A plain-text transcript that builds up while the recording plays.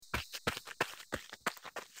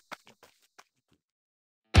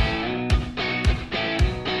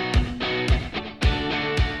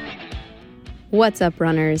What's up,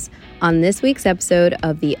 runners? On this week's episode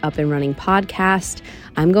of the Up and Running podcast,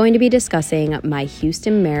 I'm going to be discussing my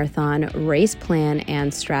Houston Marathon race plan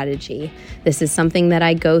and strategy. This is something that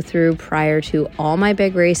I go through prior to all my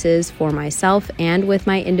big races for myself and with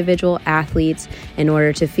my individual athletes in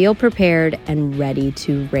order to feel prepared and ready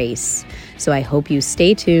to race. So I hope you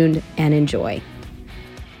stay tuned and enjoy.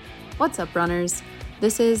 What's up, runners?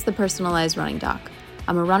 This is the Personalized Running Doc.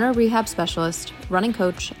 I'm a runner rehab specialist, running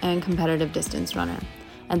coach, and competitive distance runner.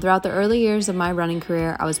 And throughout the early years of my running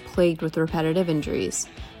career, I was plagued with repetitive injuries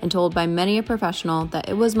and told by many a professional that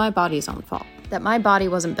it was my body's own fault, that my body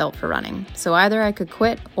wasn't built for running, so either I could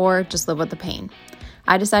quit or just live with the pain.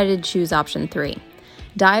 I decided to choose option 3,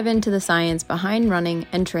 dive into the science behind running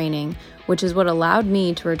and training, which is what allowed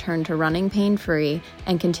me to return to running pain-free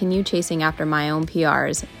and continue chasing after my own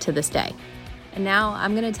PRs to this day. And now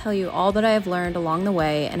I'm going to tell you all that I have learned along the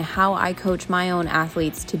way and how I coach my own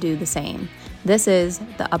athletes to do the same. This is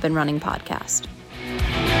the Up and Running podcast.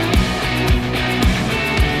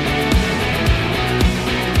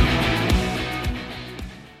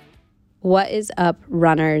 What is up,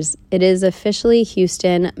 runners? It is officially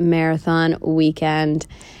Houston Marathon weekend,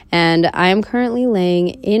 and I am currently laying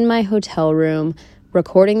in my hotel room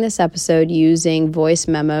recording this episode using voice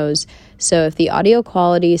memos. So if the audio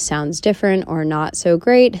quality sounds different or not so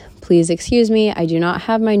great, please excuse me. I do not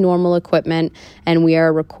have my normal equipment and we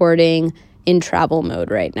are recording in travel mode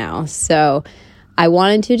right now. So I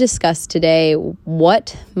wanted to discuss today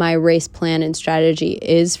what my race plan and strategy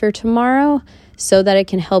is for tomorrow so that it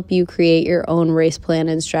can help you create your own race plan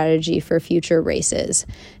and strategy for future races.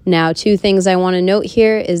 Now, 2 things I want to note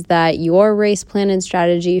here is that your race plan and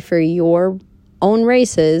strategy for your own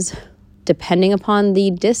races, depending upon the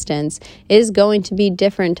distance, is going to be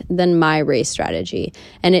different than my race strategy.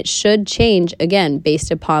 And it should change, again, based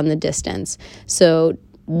upon the distance. So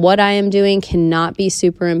what I am doing cannot be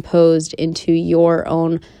superimposed into your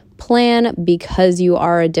own plan because you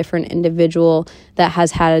are a different individual that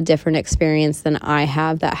has had a different experience than I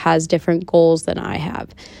have, that has different goals than I have.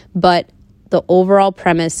 But the overall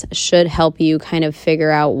premise should help you kind of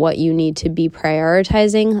figure out what you need to be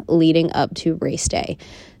prioritizing leading up to race day.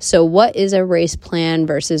 So what is a race plan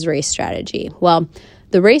versus race strategy? Well,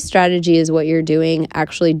 the race strategy is what you're doing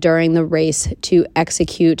actually during the race to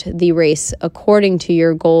execute the race according to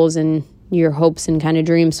your goals and your hopes and kind of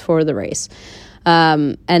dreams for the race.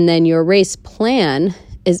 And then your race plan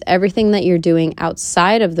is everything that you're doing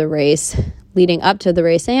outside of the race, leading up to the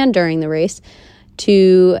race and during the race,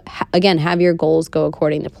 to, again, have your goals go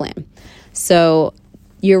according to plan. So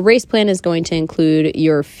your race plan is going to include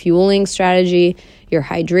your fueling strategy, your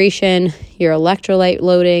hydration, your electrolyte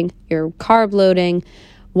loading, your carb loading,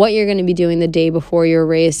 what you're going to be doing the day before your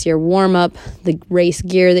race, your warm-up, the race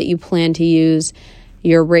gear that you plan to use,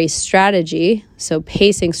 your race strategy, so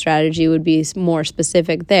pacing strategy would be more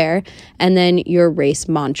specific there, and then your race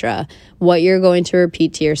mantra, what you're going to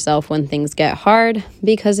repeat to yourself when things get hard,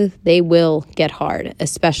 because they will get hard,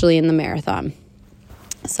 especially in the marathon.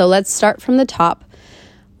 So let's start from the top.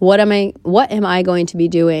 What am I going to be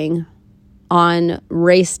doing on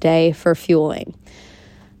race day for fueling?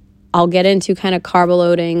 I'll get into kind of carb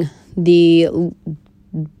loading the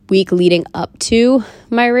week leading up to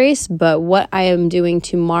my race, but what I am doing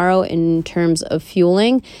tomorrow in terms of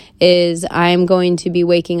fueling is I'm going to be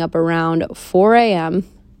waking up around 4 a.m.,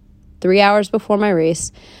 3 hours before my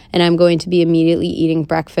race, and I'm going to be immediately eating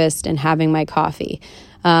breakfast and having my coffee.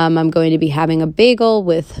 I'm going to be having a bagel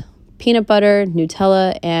with peanut butter,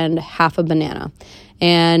 Nutella, and half a banana.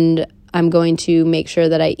 And I'm going to make sure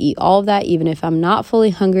that I eat all of that, even if I'm not fully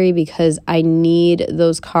hungry, because I need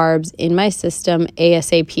those carbs in my system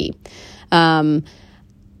ASAP.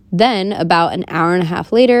 Then about an hour and a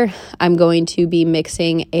half later, I'm going to be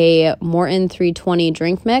mixing a Maurten 320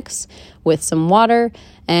 drink mix with some water,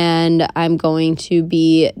 and I'm going to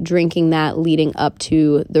be drinking that leading up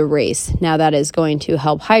to the race. Now that is going to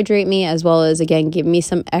help hydrate me as well as, again, give me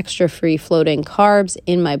some extra free floating carbs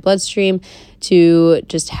in my bloodstream to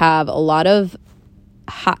just have a lot of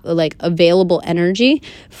available energy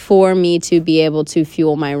for me to be able to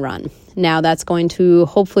fuel my run. Now that's going to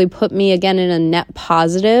hopefully put me again in a net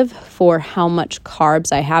positive for how much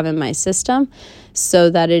carbs I have in my system so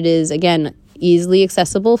that it is, again, easily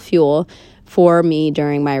accessible fuel for me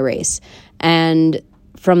during my race. And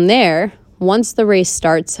from there, once the race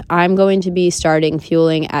starts, I'm going to be starting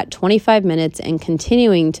fueling at 25 minutes and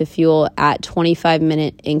continuing to fuel at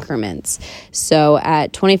 25-minute increments. So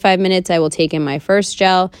at 25 minutes, I will take in my first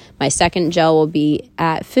gel. My second gel will be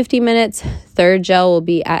at 50 minutes. Third gel will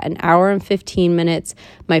be at an hour and 15 minutes.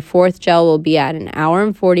 My fourth gel will be at an hour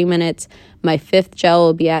and 40 minutes. My 5th gel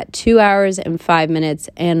will be at 2 hours and 5 minutes,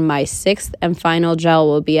 and my 6th and final gel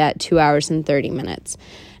will be at 2 hours and 30 minutes.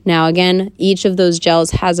 Now, again, each of those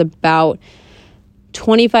gels has about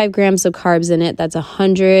 25 grams of carbs in it. That's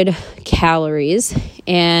 100 calories.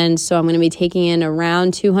 And so I'm going to be taking in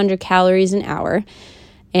around 200 calories an hour.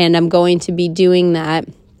 And I'm going to be doing that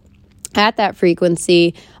at that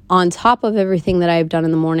frequency on top of everything that I've done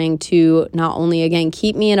in the morning to not only, again,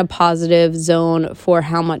 keep me in a positive zone for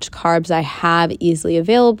how much carbs I have easily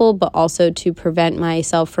available, but also to prevent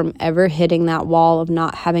myself from ever hitting that wall of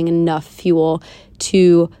not having enough fuel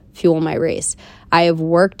to fuel my race. I have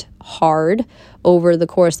worked hard over the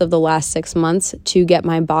course of the last 6 months to get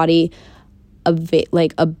my body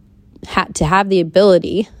to have the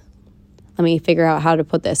ability, let me figure out how to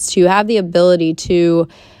put this, to have the ability to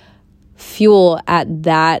fuel at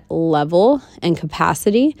that level and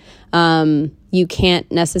capacity. You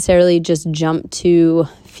can't necessarily just jump to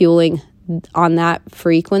fueling on that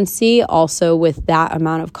frequency also with that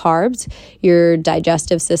amount of carbs. Your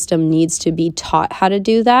digestive system needs to be taught how to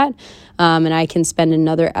do that. And I can spend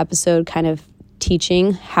another episode kind of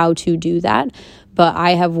teaching how to do that. But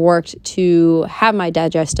I have worked to have my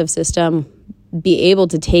digestive system be able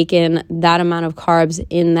to take in that amount of carbs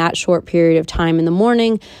in that short period of time in the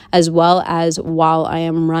morning, as well as while I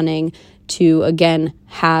am running, to again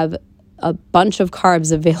have a bunch of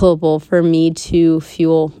carbs available for me to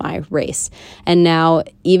fuel my race. And now,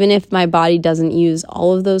 even if my body doesn't use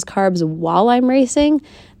all of those carbs while I'm racing,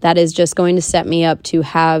 that is just going to set me up to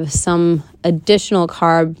have some additional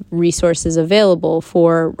carb resources available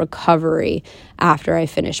for recovery after I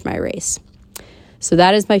finish my race. So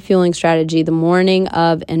that is my fueling strategy the morning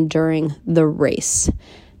of and during the race.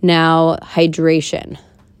 Now, hydration.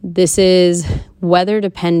 This is weather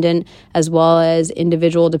dependent as well as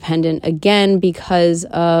individual dependent, again, because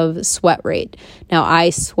of sweat rate. Now,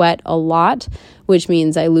 I sweat a lot, which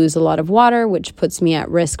means I lose a lot of water, which puts me at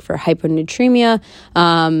risk for hyponatremia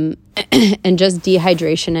and just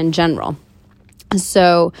dehydration in general.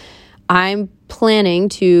 So I'm planning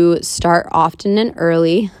to start often and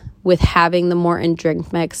early with having the Maurten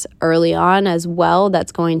drink mix early on as well.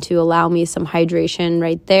 That's going to allow me some hydration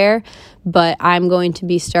right there. But I'm going to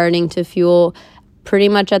be starting to fuel pretty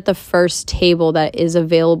much at the first table that is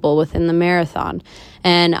available within the marathon.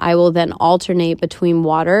 And I will then alternate between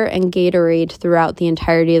water and Gatorade throughout the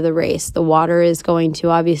entirety of the race. The water is going to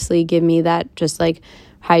obviously give me that just like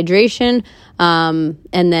hydration. And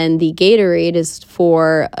then the Gatorade is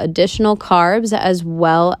for additional carbs as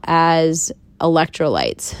well as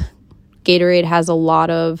electrolytes. Gatorade has a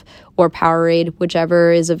lot of, or Powerade,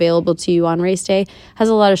 whichever is available to you on race day, has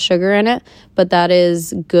a lot of sugar in it, but that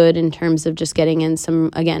is good in terms of just getting in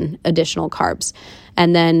some, again, additional carbs.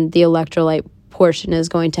 And then the electrolyte portion is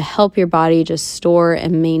going to help your body just store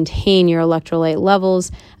and maintain your electrolyte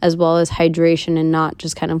levels as well as hydration and not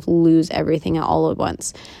just kind of lose everything all at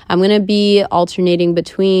once. I'm going to be alternating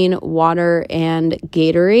between water and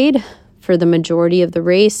Gatorade for the majority of the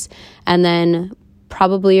race, and then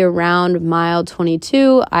probably around mile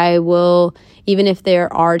 22, I will, even if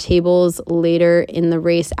there are tables later in the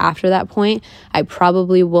race after that point, I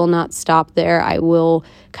probably will not stop there. I will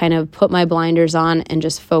kind of put my blinders on and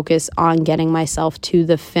just focus on getting myself to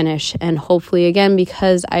the finish. And hopefully, again,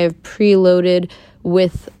 because I have preloaded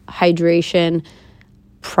with hydration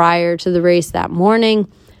prior to the race that morning,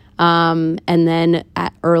 and then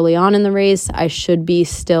early on in the race, I should be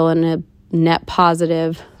still in a net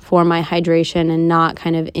positive for my hydration and not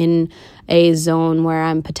kind of in a zone where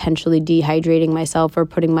I'm potentially dehydrating myself or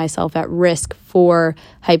putting myself at risk for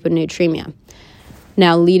hyponatremia.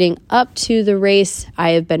 Now, leading up to the race,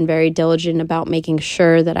 I have been very diligent about making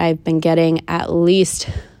sure that I've been getting at least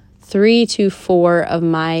 3 to 4 of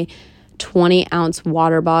my 20-ounce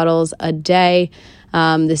water bottles a day.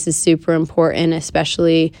 This is super important,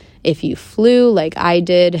 especially if you flew like I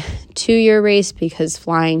did to your race, because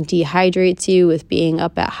flying dehydrates you with being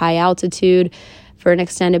up at high altitude for an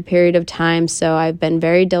extended period of time. So I've been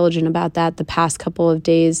very diligent about that the past couple of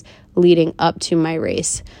days leading up to my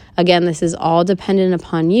race. Again, this is all dependent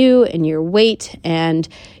upon you and your weight and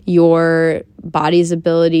your body's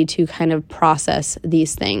ability to kind of process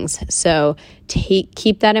these things. So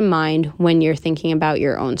keep that in mind when you're thinking about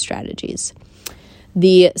your own strategies.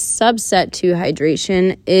 The subset to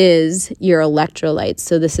hydration is your electrolytes.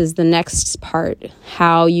 So this is the next part,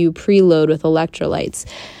 how you preload with electrolytes.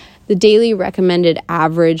 The daily recommended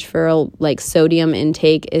average for like sodium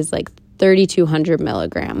intake is like 3,200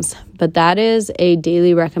 milligrams. But that is a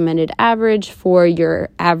daily recommended average for your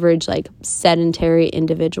average sedentary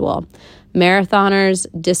individual. Marathoners,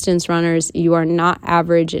 distance runners, you are not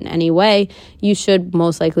average in any way. You should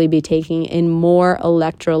most likely be taking in more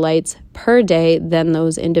electrolytes per day than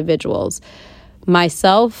those individuals.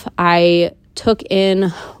 Myself, I took in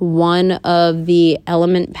one of the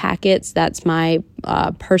Element packets. That's my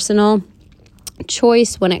personal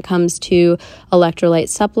choice when it comes to electrolyte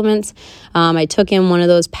supplements. I took in one of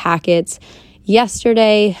those packets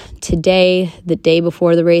yesterday. Today, the day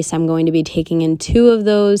before the race, I'm going to be taking in 2 of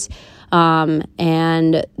those. And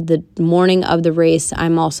the morning of the race,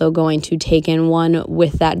 I'm also going to take in one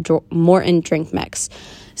with that Morton drink mix.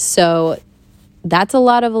 So that's a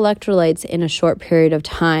lot of electrolytes in a short period of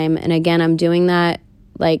time. And again, I'm doing that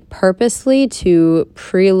purposely to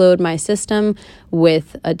preload my system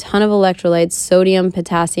with a ton of electrolytes, sodium,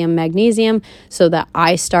 potassium, magnesium, so that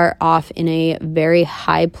I start off in a very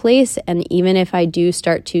high place. And even if I do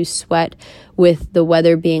start to sweat with the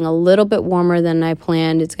weather being a little bit warmer than I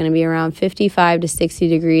planned, it's going to be around 55 to 60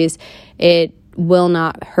 degrees, it will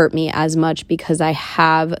not hurt me as much because I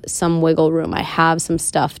have some wiggle room. I have some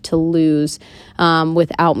stuff to lose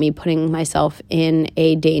without me putting myself in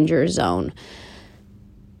a danger zone.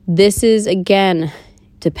 This is, again,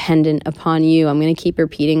 dependent upon you. I'm going to keep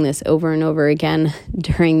repeating this over and over again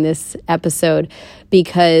during this episode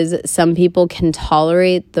because some people can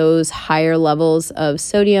tolerate those higher levels of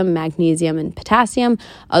sodium, magnesium, and potassium.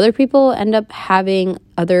 Other people end up having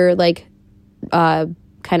other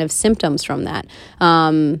kind of symptoms from that.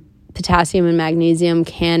 Potassium and magnesium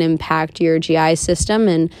can impact your GI system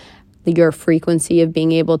and your frequency of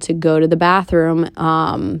being able to go to the bathroom,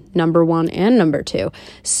 number 1 and number 2.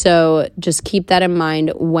 So just keep that in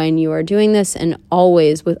mind when you are doing this. And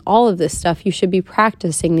always with all of this stuff, you should be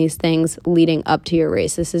practicing these things leading up to your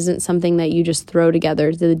race. This isn't something that you just throw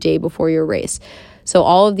together the day before your race. So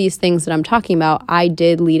all of these things that I'm talking about, I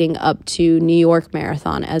did leading up to New York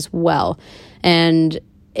Marathon as well. And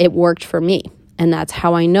it worked for me. And that's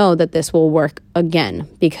how I know that this will work again,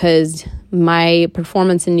 because my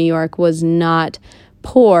performance in New York was not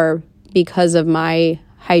poor because of my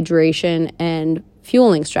hydration and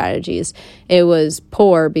fueling strategies. It was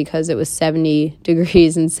poor because it was 70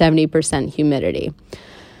 degrees and 70% humidity.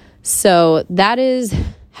 So that is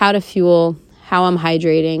how to fuel, how I'm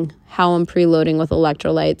hydrating, how I'm preloading with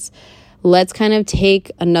electrolytes. Let's kind of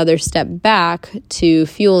take another step back to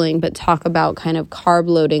fueling, but talk about kind of carb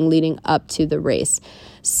loading leading up to the race.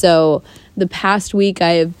 So the past week,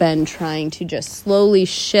 I have been trying to just slowly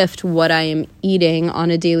shift what I am eating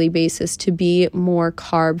on a daily basis to be more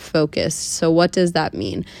carb focused. So what does that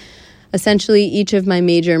mean? Essentially, each of my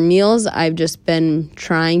major meals, I've just been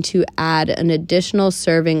trying to add an additional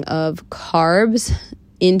serving of carbs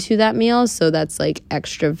into that meal. So that's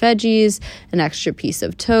extra veggies, an extra piece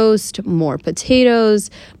of toast, more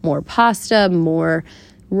potatoes, more pasta, more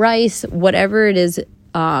rice, whatever it is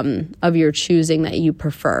of your choosing that you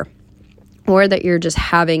prefer or that you're just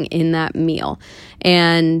having in that meal.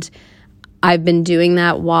 And I've been doing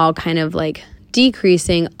that while kind of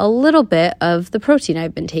decreasing a little bit of the protein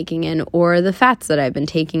I've been taking in or the fats that I've been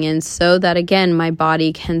taking in, so that, again, my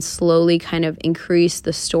body can slowly kind of increase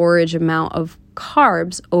the storage amount of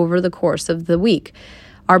carbs over the course of the week.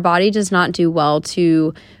 Our body does not do well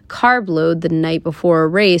to carb load the night before a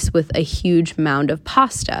race with a huge mound of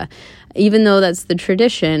pasta. Even though that's the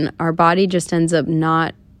tradition, our body just ends up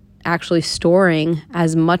not actually storing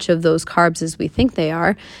as much of those carbs as we think they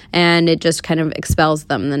are, and it just kind of expels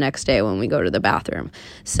them the next day when we go to the bathroom.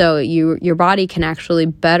 So your body can actually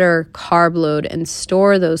better carb load and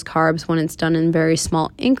store those carbs when it's done in very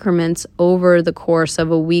small increments over the course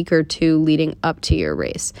of a week or 2 leading up to your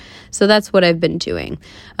race. So that's what I've been doing.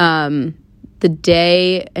 The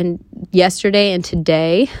day and yesterday and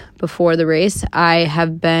today before the race, I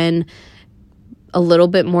have been a little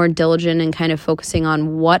bit more diligent in kind of focusing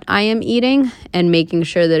on what I am eating and making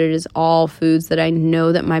sure that it is all foods that I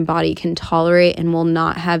know that my body can tolerate and will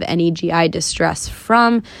not have any GI distress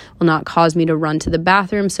from, will not cause me to run to the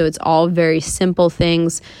bathroom. So it's all very simple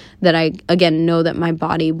things that I, again, know that my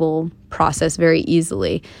body will process very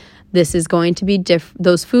easily. This is going to be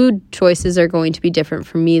those food choices are going to be different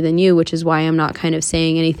for me than you, which is why I'm not kind of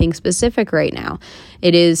saying anything specific right now.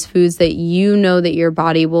 It is foods that you know that your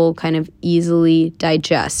body will kind of easily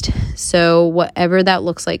digest. So whatever that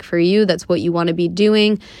looks like for you, that's what you want to be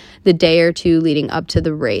doing the day or 2 leading up to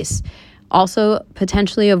the race. Also,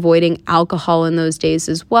 potentially avoiding alcohol in those days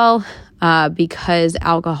as well, because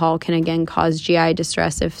alcohol can, again, cause GI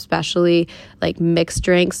distress, especially mixed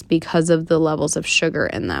drinks, because of the levels of sugar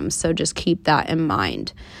in them. So just keep that in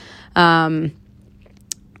mind. I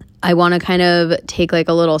want to kind of take like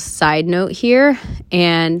a little side note here.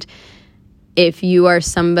 And if you are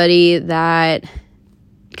somebody that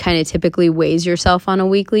kind of typically weighs yourself on a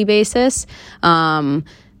weekly basis,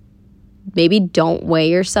 maybe don't weigh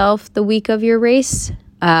yourself the week of your race.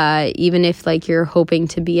 Even if like you're hoping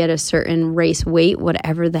to be at a certain race weight,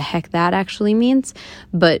 whatever the heck that actually means,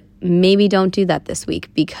 but maybe don't do that this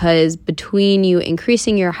week, because between you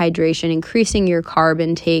increasing your hydration, increasing your carb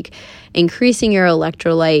intake, increasing your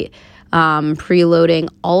electrolyte, preloading,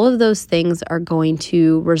 all of those things are going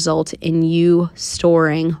to result in you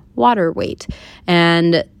storing water weight.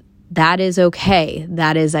 And that is okay.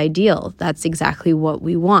 That is ideal. That's exactly what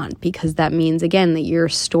we want, because that means, again, that you're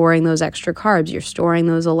storing those extra carbs, you're storing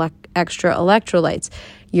those extra electrolytes,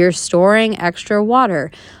 you're storing extra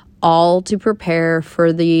water, all to prepare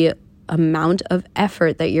for the amount of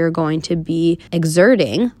effort that you're going to be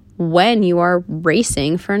exerting when you are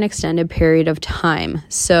racing for an extended period of time.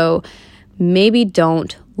 So maybe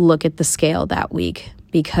don't look at the scale that week,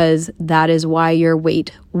 because that is why your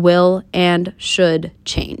weight will and should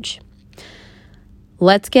change.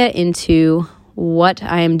 Let's get into what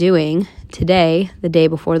I am doing today, the day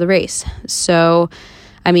before the race. So,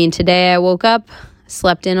 today I woke up,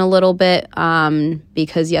 slept in a little bit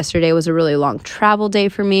because yesterday was a really long travel day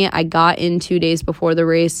for me. I got in 2 days before the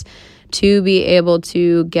race to be able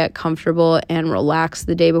to get comfortable and relax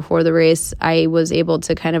the day before the race. I was able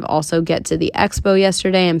to kind of also get to the expo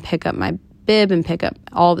yesterday and pick up my bib and pick up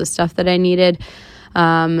all the stuff that I needed.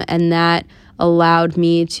 And that allowed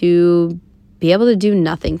me to be able to do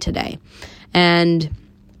nothing today. And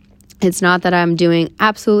it's not that I'm doing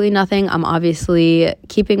absolutely nothing. I'm obviously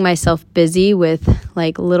keeping myself busy with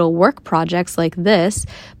like little work projects like this,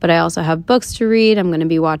 but I also have books to read. I'm going to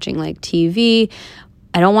be watching like TV.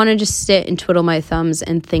 I don't want to just sit and twiddle my thumbs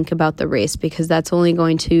and think about the race, because that's only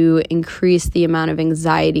going to increase the amount of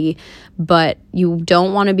anxiety. But you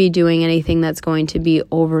don't want to be doing anything that's going to be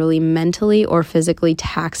overly mentally or physically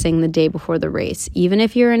taxing the day before the race. Even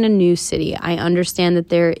if you're in a new city, I understand that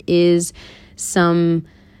there is some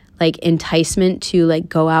like enticement to like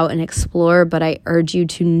go out and explore, but I urge you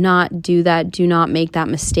to not do that. Do not make that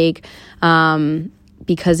mistake,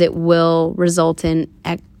 because it will result in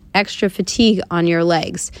extra fatigue on your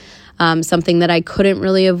legs. Something that I couldn't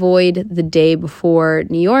really avoid the day before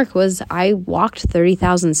New York was I walked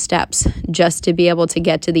 30,000 steps just to be able to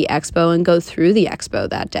get to the expo and go through the expo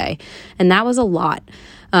that day. And that was a lot.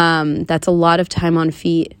 That's a lot of time on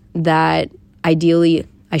feet that ideally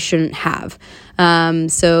I shouldn't have.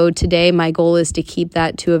 So today my goal is to keep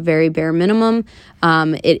that to a very bare minimum.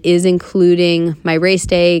 It is including my race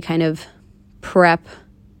day kind of prep.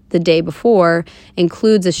 The day before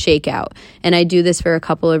includes a shakeout. And I do this for a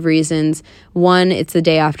couple of reasons. One, it's the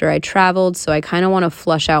day after I traveled, so I kind of want to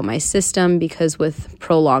flush out my system, because with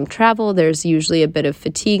prolonged travel, there's usually a bit of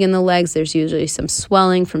fatigue in the legs. There's usually some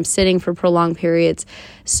swelling from sitting for prolonged periods.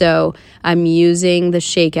 So I'm using the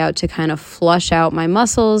shakeout to kind of flush out my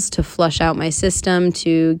muscles, to flush out my system,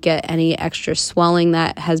 to get any extra swelling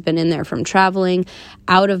that has been in there from traveling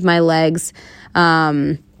out of my legs.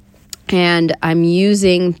 And I'm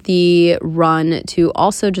using the run to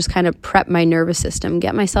also just kind of prep my nervous system,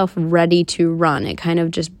 get myself ready to run. It kind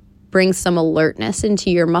of just brings some alertness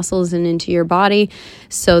into your muscles and into your body,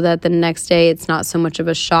 so that the next day it's not so much of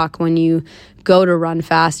a shock when you go to run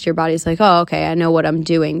fast. Your body's like, oh, okay, I know what I'm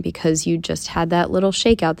doing, because you just had that little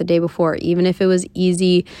shakeout the day before, even if it was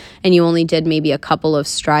easy and you only did maybe a couple of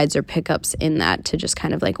strides or pickups in that to just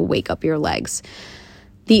kind of like wake up your legs.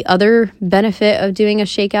 The other benefit of doing a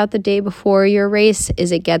shakeout the day before your race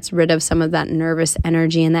is it gets rid of some of that nervous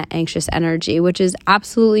energy and that anxious energy, which is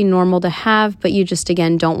absolutely normal to have, but you just,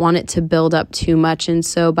 again, don't want it to build up too much. And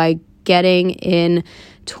so by getting in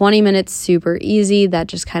 20 minutes super easy, that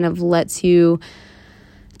just kind of lets you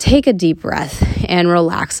take a deep breath and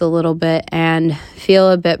relax a little bit and feel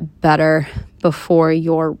a bit better before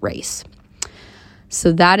your race.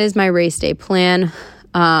 So that is my race day plan.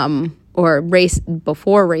 Or race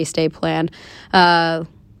before race day plan,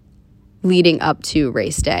 leading up to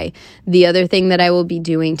race day. The other thing that I will be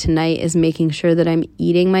doing tonight is making sure that I'm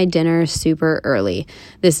eating my dinner super early.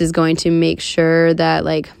 This is going to make sure that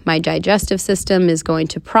like my digestive system is going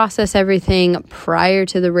to process everything prior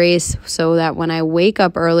to the race, so that when I wake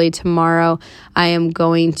up early tomorrow, I am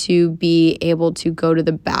going to be able to go to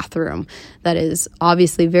the bathroom. That is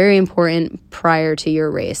obviously very important prior to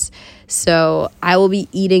your race. So I will be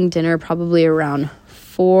eating dinner probably around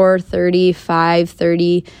 4:30,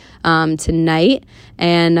 5:30 tonight,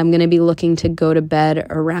 and I'm going to be looking to go to bed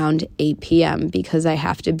around 8 p.m. because I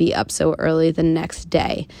have to be up so early the next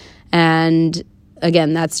day. And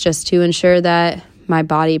again, that's just to ensure that my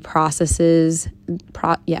body processes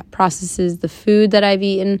the food that I've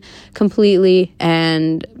eaten completely,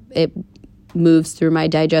 and it moves through my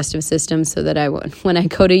digestive system so that when I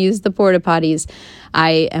go to use the porta potties,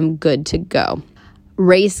 I am good to go.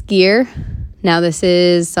 Race gear. Now, this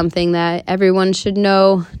is something that everyone should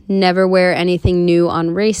know. Never wear anything new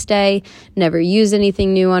on race day. Never use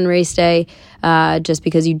anything new on race day, just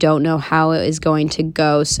because you don't know how it is going to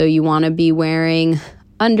go. So you want to be wearing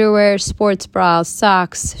underwear, sports bra,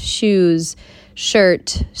 socks, shoes,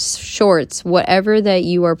 shirt, shorts, whatever that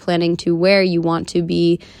you are planning to wear. You want to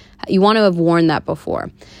have worn that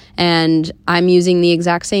before. And I'm using the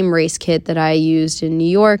exact same race kit that I used in New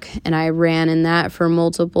York, and I ran in that for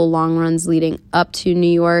multiple long runs leading up to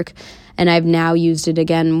New York, and I've now used it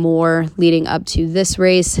again more leading up to this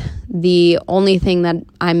race. The only thing that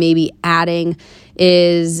I may be adding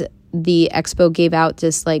is the Expo gave out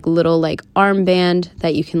this little armband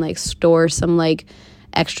that you can store some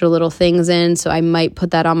extra little things in. So I might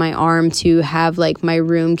put that on my arm to have my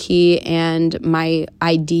room key and my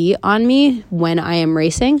ID on me when I am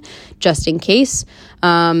racing, just in case.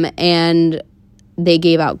 And they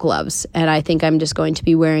gave out gloves, and I think I'm just going to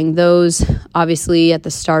be wearing those obviously at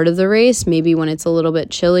the start of the race, maybe when it's a little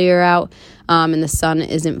bit chillier out and the sun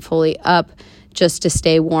isn't fully up, just to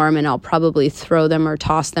stay warm. And I'll probably throw them or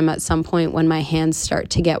toss them at some point when my hands start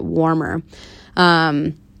to get warmer.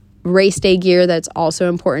 Race day gear that's also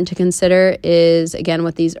important to consider is, again,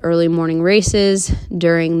 with these early morning races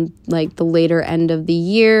during the later end of the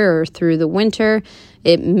year or through the winter,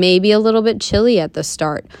 it may be a little bit chilly at the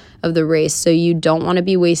start of the race. So you don't want to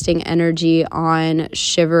be wasting energy on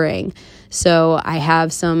shivering. So I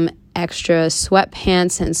have some extra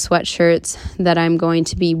sweatpants and sweatshirts that I'm going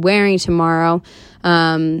to be wearing tomorrow,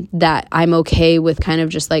 that I'm okay with kind of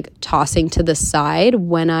just tossing to the side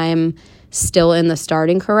when I'm still in the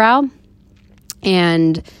starting corral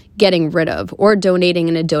and getting rid of, or donating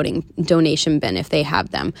in a donation bin if they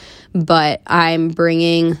have them. But I'm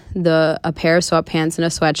bringing a pair of sweatpants and a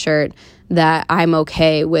sweatshirt that I'm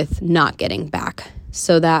okay with not getting back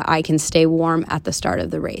so that I can stay warm at the start of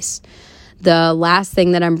the race. The last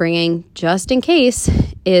thing that I'm bringing, just in case,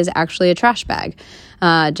 is actually a trash bag.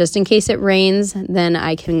 Just in case it rains, then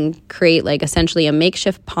I can create essentially a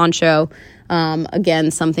makeshift poncho.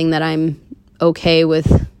 Again, something that I'm okay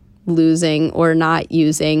with losing or not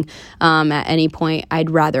using at any point. I'd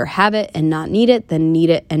rather have it and not need it than need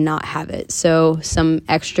it and not have it. So some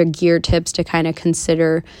extra gear tips to kind of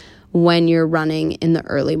consider when you're running in the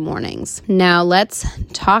early mornings. Now let's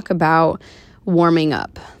talk about warming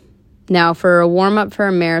up. Now, for a warm-up for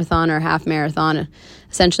a marathon or half marathon,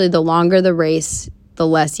 essentially the longer the race, the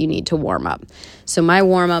less you need to warm up. So my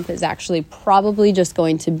warm-up is actually probably just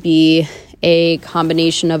going to be a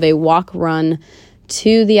combination of a walk run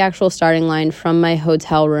to the actual starting line from my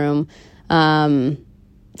hotel room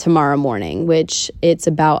tomorrow morning, which it's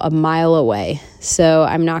about a mile away. So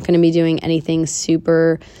I'm not going to be doing anything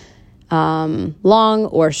super long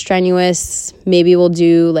or strenuous. Maybe we'll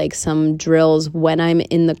do some drills when I'm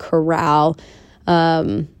in the corral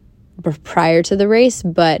prior to the race,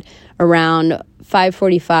 but around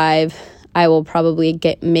 5:45 I will probably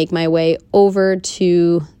make my way over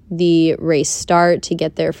to the race start to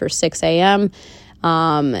get there for 6 a.m.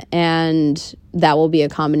 And that will be a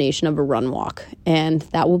combination of a run walk, and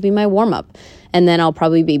that will be my warm-up. And then I'll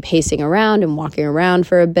probably be pacing around and walking around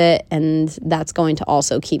for a bit, and that's going to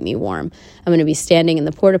also keep me warm. I'm going to be standing in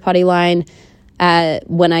the porta potty line.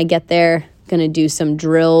 When I get there, going to do some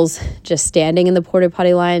drills just standing in the porta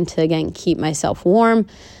potty line to, again, keep myself warm.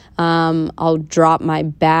 I'll drop my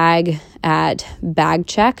bag at bag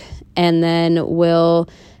check, and then we'll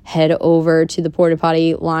head over to the porta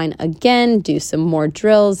potty line again, do some more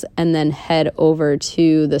drills, and then head over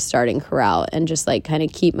to the starting corral and just kind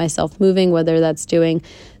of keep myself moving, whether that's doing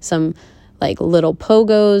some little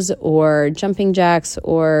pogos or jumping jacks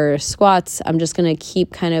or squats. I'm just going to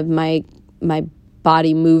keep kind of my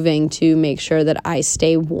body moving to make sure that I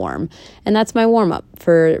stay warm. And that's my warm up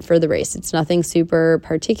for the race. It's nothing super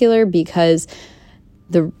particular because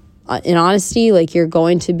in honesty, you're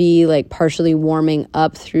going to be partially warming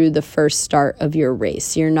up through the first start of your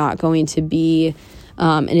race. You're not going to be,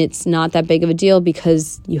 and it's not that big of a deal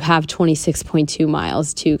because you have 26.2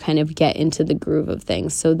 miles to kind of get into the groove of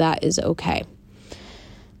things. So that is okay.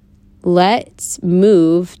 Let's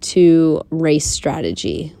move to race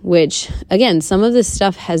strategy, which, again, some of this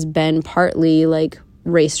stuff has been partly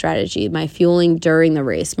race strategy, my fueling during the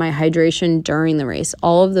race, my hydration during the race.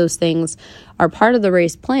 All of those things are part of the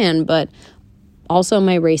race plan, but also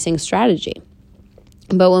my racing strategy.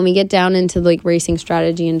 But when we get down into racing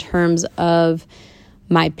strategy in terms of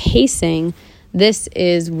my pacing, this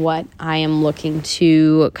is what I am looking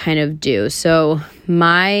to kind of do. So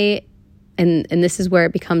and this is where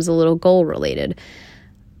it becomes a little goal related.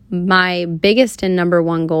 My biggest and number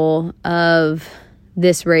one goal of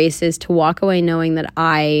this race is to walk away knowing that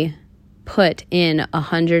I put in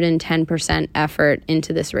 110% effort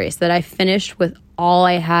into this race, that I finished with all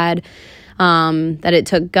I had, that it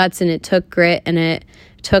took guts and it took grit and it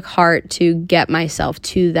took heart to get myself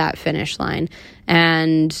to that finish line.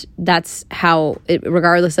 And that's how,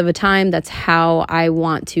 regardless of a time, that's how I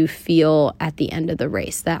want to feel at the end of the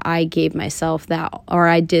race, that I gave myself that, or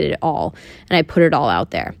I did it all and I put it all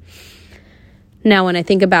out there. Now, when I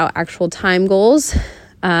think about actual time goals,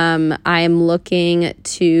 I am looking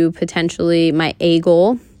to potentially my A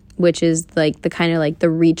goal, which is like the kind of like the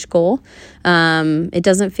reach goal. It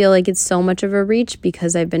doesn't feel like it's so much of a reach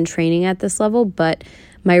because I've been training at this level, but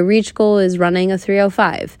my reach goal is running a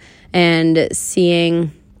 3:05 and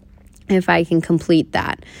seeing if I can complete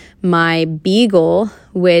that. My B goal,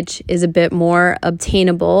 which is a bit more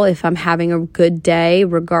obtainable if I'm having a good day,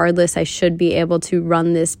 regardless, I should be able to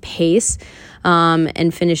run this pace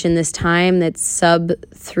and finish in this time that's sub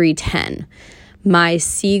 3:10. My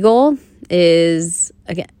C goal is,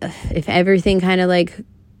 again, if everything kind of like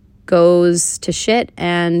goes to shit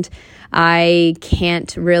and I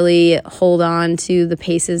can't really hold on to the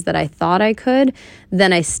paces that I thought I could,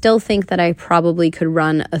 then I still think that I probably could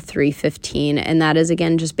run a 3:15. And that is,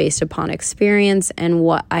 again, just based upon experience and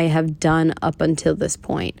what I have done up until this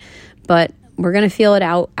point. But we're going to feel it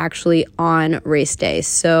out actually on race day.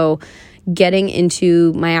 So getting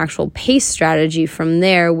into my actual pace strategy from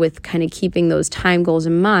there with kind of keeping those time goals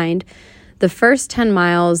in mind, the first 10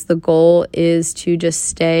 miles, the goal is to just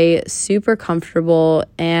stay super comfortable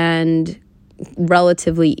and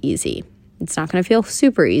relatively easy. It's not going to feel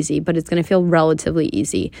super easy, but it's going to feel relatively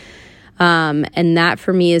easy. And that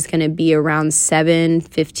for me is going to be around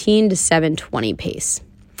 7:15 to 7:20 pace.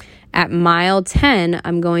 At mile 10,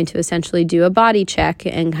 I'm going to essentially do a body check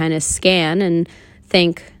and kind of scan and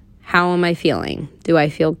think, how am I feeling? Do I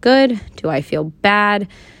feel good? Do I feel bad?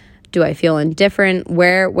 Do I feel indifferent?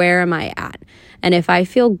 Where am I at? And if I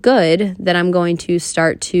feel good, then I'm going to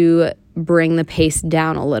start to bring the pace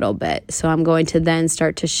down a little bit. So I'm going to then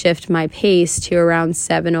start to shift my pace to around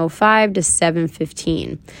 7:05 to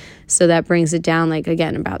 7:15. So that brings it down, like,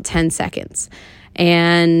 again, about 10 seconds.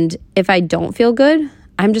 And if I don't feel good,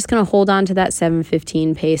 I'm just going to hold on to that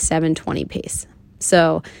 7:15 pace, 7:20 pace.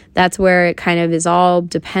 So that's where it kind of is all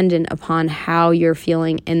dependent upon how you're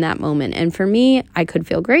feeling in that moment. And for me, I could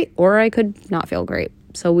feel great or I could not feel great.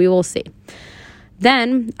 So we will see.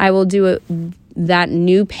 Then I will do that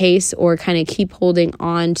new pace or kind of keep holding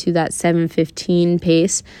on to that 7:15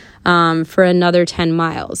 pace for another 10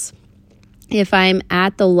 miles. If I'm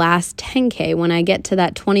at the last 10K, when I get to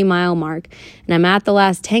that 20-mile mark and I'm at the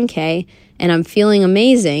last 10K and I'm feeling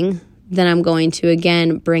amazing, then I'm going to,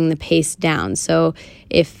 again, bring the pace down. So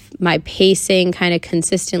if my pacing kind of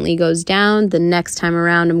consistently goes down, the next time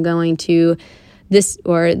around I'm going to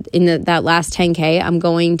that last 10K, I'm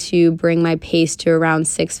going to bring my pace to around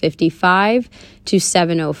 6:55 to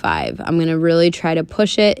 7:05. I'm going to really try to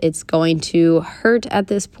push it. It's going to hurt at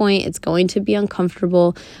this point. It's going to be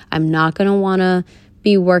uncomfortable. I'm not going to want to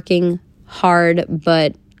be working hard,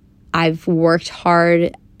 but I've worked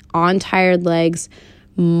hard on tired legs,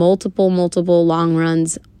 multiple long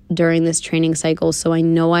runs during this training cycle. So I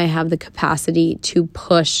know I have the capacity to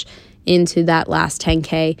push into that last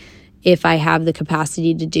 10K if I have the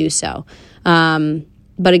capacity to do so.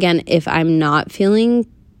 But again, if I'm not feeling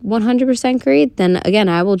 100% great, then again,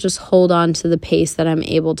 I will just hold on to the pace that I'm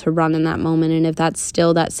able to run in that moment. And if that's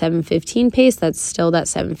still that 7:15 pace, that's still that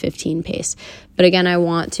 7:15 pace. But again, I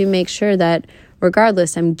want to make sure that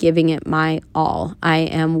regardless, I'm giving it my all. I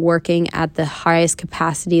am working at the highest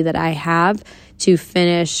capacity that I have to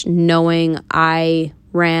finish knowing I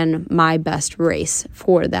ran my best race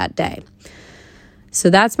for that day. So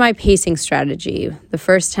that's my pacing strategy. The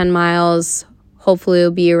first 10 miles, hopefully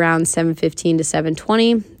it'll be around 7:15 to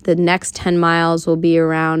 7:20. The next 10 miles will be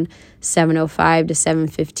around 7:05 to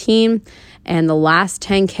 7:15. And the last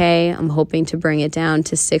 10K, I'm hoping to bring it down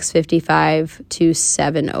to 6:55 to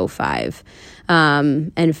 7:05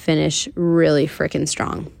 and finish really freaking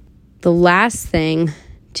strong. The last thing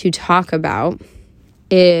to talk about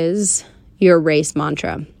is your race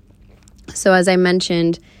mantra. So as I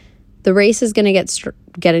mentioned, the race is going to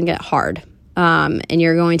get hard, and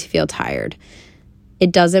you're going to feel tired.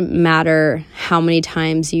 It doesn't matter how many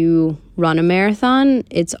times you run a marathon.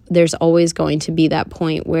 There's always going to be that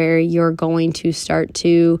point where you're going to start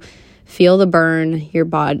to feel the burn. Your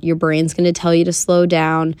brain's going to tell you to slow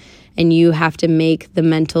down, and you have to make the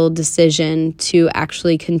mental decision to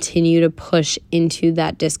actually continue to push into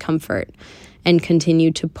that discomfort and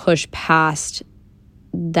continue to push past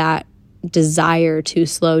that desire to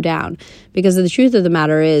slow down. Because the truth of the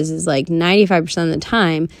matter is like 95% of the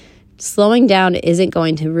time, slowing down isn't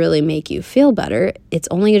going to really make you feel better. It's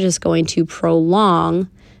only just going to prolong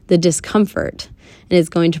the discomfort, and it's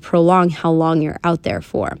going to prolong how long you're out there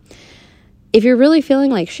for. If you're really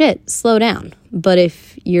feeling like shit, slow down. But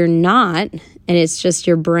if you're not, and it's just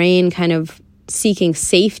your brain kind of seeking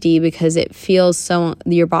safety because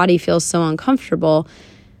your body feels so uncomfortable,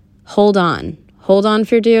 hold on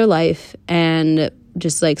for dear life and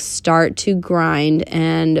just like start to grind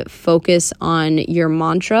and focus on your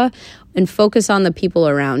mantra and focus on the people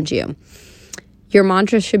around you. Your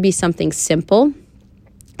mantra should be something simple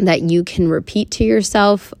that you can repeat to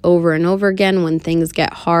yourself over and over again when things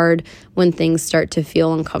get hard, when things start to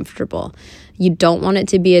feel uncomfortable. You don't want it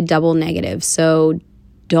to be a double negative. So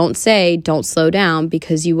don't slow down,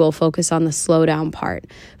 because you will focus on the slow down part.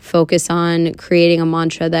 Focus on creating a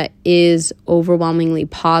mantra that is overwhelmingly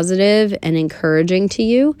positive and encouraging to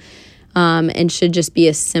you, and should just be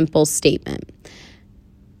a simple statement.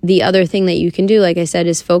 The other thing that you can do, like I said,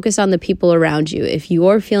 is focus on the people around you. If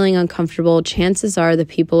you're feeling uncomfortable, chances are the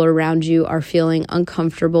people around you are feeling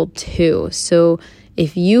uncomfortable too. So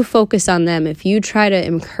if you focus on them, if you try to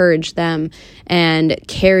encourage them and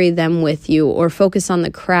carry them with you, or focus on the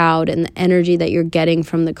crowd and the energy that you're getting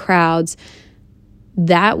from the crowds,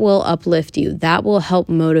 that will uplift you. That will help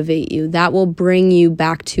motivate you. That will bring you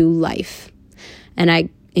back to life. And I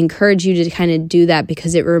encourage you to kind of do that,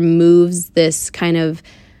 because it removes this kind of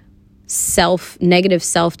negative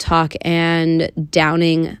self-talk and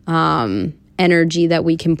downing energy that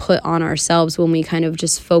we can put on ourselves when we kind of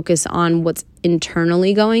just focus on what's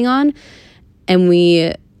internally going on, and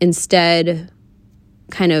we instead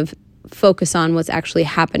kind of focus on what's actually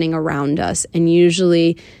happening around us. And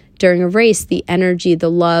usually during a race, the energy,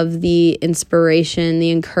 the love, the inspiration,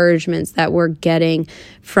 the encouragements that we're getting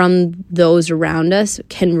from those around us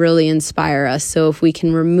can really inspire us. So if we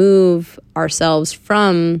can remove ourselves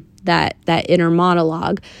from that inner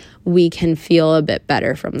monologue, we can feel a bit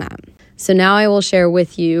better from that. So now I will share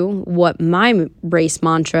with you what my race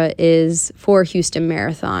mantra is for Houston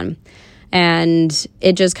Marathon. And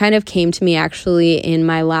it just kind of came to me actually in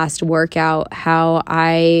my last workout, how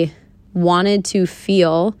I wanted to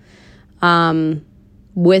feel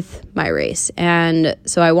with my race. And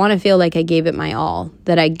so I want to feel like I gave it my all,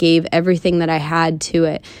 that I gave everything that I had to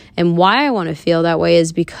it. And why I want to feel that way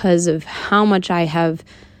is because of how much I have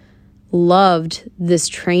loved this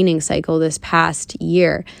training cycle this past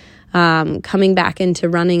year. Coming back into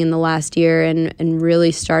running in the last year and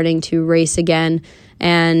really starting to race again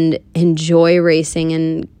and enjoy racing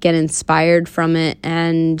and get inspired from it,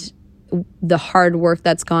 and the hard work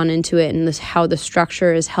that's gone into it, and how the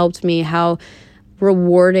structure has helped me, how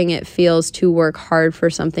rewarding it feels to work hard for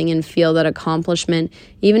something and feel that accomplishment.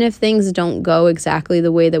 Even if things don't go exactly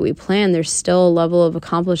the way that we plan, there's still a level of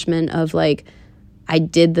accomplishment of like, I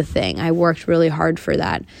did the thing. I worked really hard for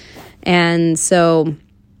that. And so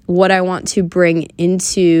what I want to bring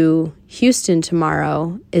into Houston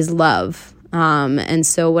tomorrow is love. And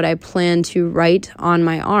so what I plan to write on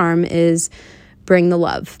my arm is bring the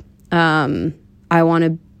love. I want to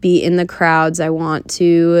be in the crowds. I want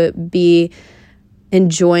to be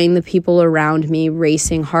enjoying the people around me,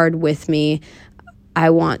 racing hard with me. I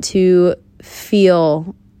want to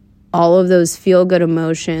feel all of those feel-good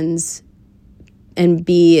emotions and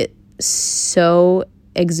be so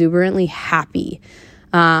exuberantly happy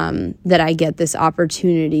that I get this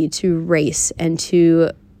opportunity to race and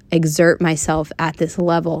to exert myself at this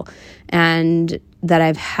level, and that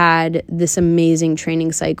I've had this amazing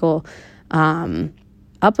training cycle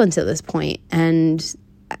up until this point. And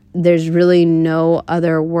there's really no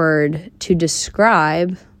other word to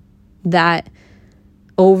describe that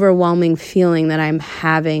overwhelming feeling that I'm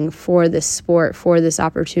having for this sport, for this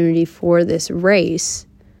opportunity, for this race,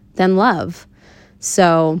 than love.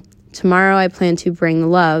 So tomorrow I plan to bring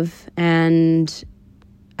love, and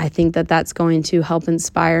I think that that's going to help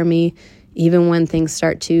inspire me even when things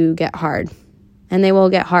start to get hard. And they will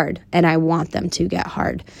get hard, and I want them to get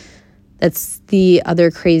hard. That's the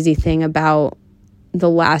other crazy thing about the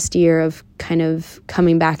last year of kind of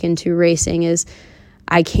coming back into racing is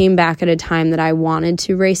I came back at a time that I wanted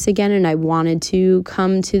to race again, and I wanted to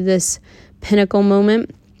come to this pinnacle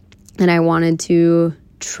moment, and I wanted to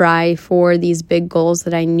try for these big goals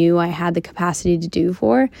that I knew I had the capacity to do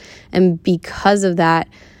for. And because of that,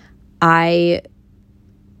 I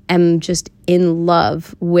am just in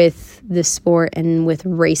love with the sport and with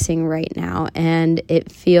racing right now. And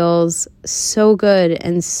it feels so good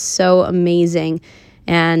and so amazing.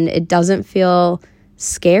 And it doesn't feel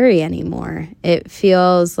scary anymore. It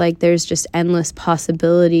feels like there's just endless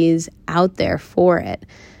possibilities out there for it.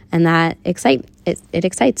 And that it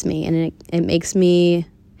excites me, and it makes me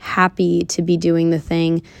happy to be doing the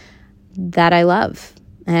thing that I love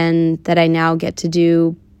and that I now get to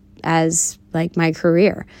do as like my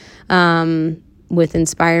career, with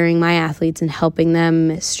inspiring my athletes and helping them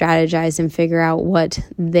strategize and figure out what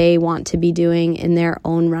they want to be doing in their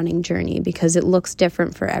own running journey, because it looks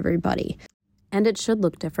different for everybody. And it should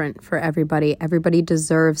look different for everybody. Everybody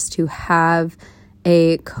deserves to have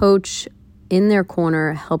a coach in their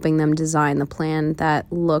corner helping them design the plan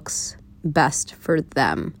that looks best for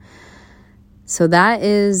them. So that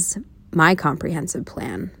is my comprehensive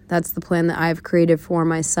plan. That's the plan that I've created for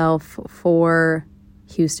myself for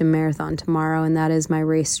Houston Marathon tomorrow, and that is my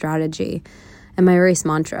race strategy and my race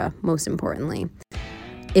mantra, most importantly.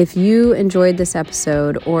 If you enjoyed this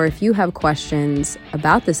episode, or if you have questions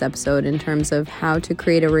about this episode in terms of how to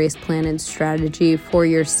create a race plan and strategy for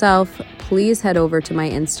yourself, please head over to my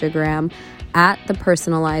Instagram at the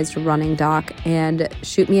Personalized Running Doc and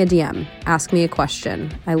shoot me a DM. Ask me a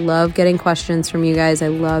question. I love getting questions from you guys. I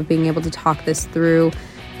love being able to talk this through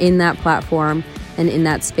in that platform and in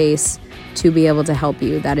that space to be able to help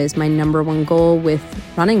you. That is my number one goal with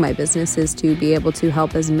running my business, is to be able to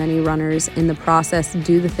help as many runners in the process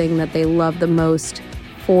do the thing that they love the most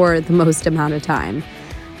for the most amount of time.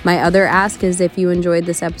 My other ask is, if you enjoyed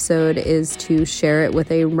this episode, is to share it with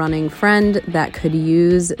a running friend that could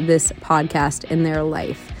use this podcast in their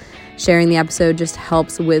life. Sharing the episode just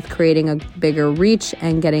helps with creating a bigger reach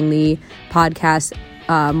and getting the podcast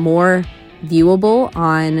more viewable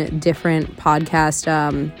on different podcast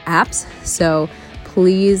apps. So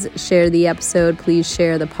please share the episode. Please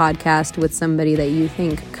share the podcast with somebody that you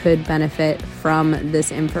think could benefit from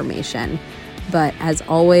this information. But as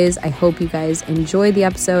always, I hope you guys enjoyed the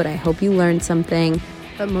episode. I hope you learned something.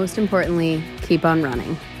 But most importantly, keep on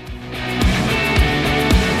running.